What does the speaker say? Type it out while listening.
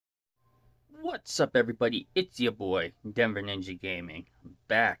What's up, everybody? It's your boy, DenverNinjaGaming. I'm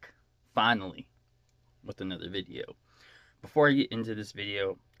back, finally, with another video. Before I get into this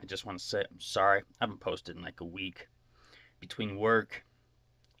video, I just want to say I'm sorry. I haven't posted in like a week. Between work,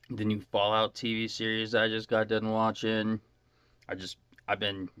 the new Fallout TV series I just got done watching, I've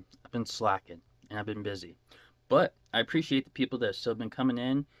been slacking and I've been busy. But I appreciate the people that have still been coming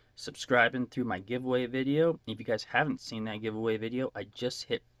in, subscribing through my giveaway video. If you guys haven't seen that giveaway video, I just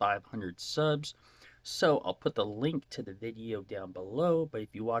hit 500 subs. So I'll put the link to the video down below. But if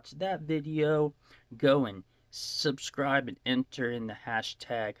you watch that video, go and subscribe and enter in the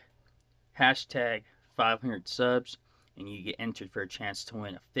hashtag 500 subs, and you get entered for a chance to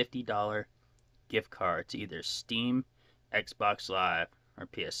win a $50 gift card to either Steam, Xbox Live, or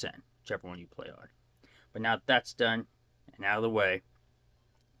PSN, whichever one you play on. But now that that's done and out of the way,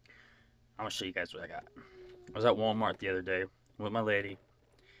 I'm going to show you guys what I got. I was at Walmart the other day with my lady,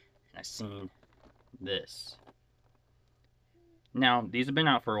 and I seen this. Now, these have been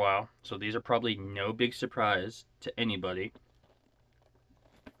out for a while, so these are probably no big surprise to anybody.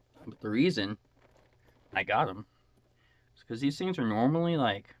 But the reason I got them is because these things are normally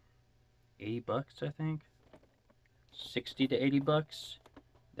like 80 bucks, I think. 60 to 80 bucks.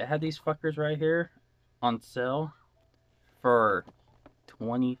 They have these fuckers right here on sale for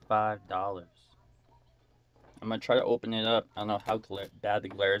 $25. I'm going to try to open it up. I don't know how bad the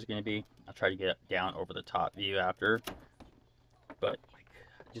glare is going to be. I'll try to get it down over the top view after. But like,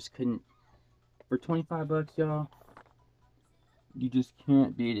 I just couldn't. For 25 bucks, y'all, you just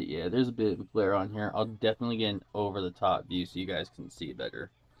can't beat it. Yeah, there's a bit of glare on here. I'll definitely get an over the top view so you guys can see better.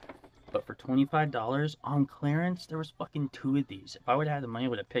 But for $25 on clearance, there was fucking 2 of these. If I would have had the money, I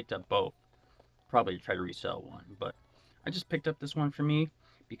would have picked up both. Probably try to resell one, but I just picked up this one for me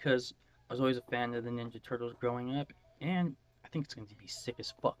because I was always a fan of the Ninja Turtles growing up, and I think it's going to be sick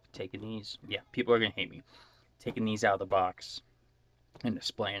as fuck taking these. Yeah, people are going to hate me. Taking these out of the box and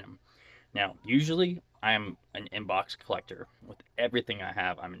displaying them. Now, usually I am an inbox collector. With everything I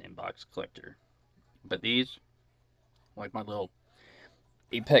have, I'm an inbox collector. But these, like my little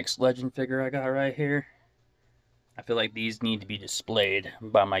Apex Legend figure I got right here, I feel like these need to be displayed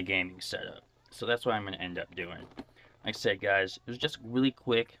by my gaming setup. So that's what I'm going to end up doing. Like I said, guys, it was just a really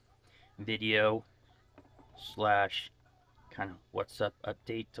quick video slash kind of what's up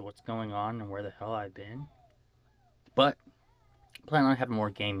update to what's going on and where the hell I've been. But I plan on having more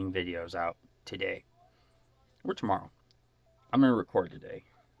gaming videos out today or tomorrow. I'm going to record today,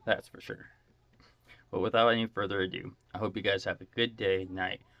 that's for sure. But without any further ado, I hope you guys have a good day,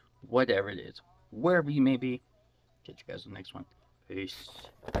 night, whatever it is, wherever you may be. Catch you guys in the next one. Peace.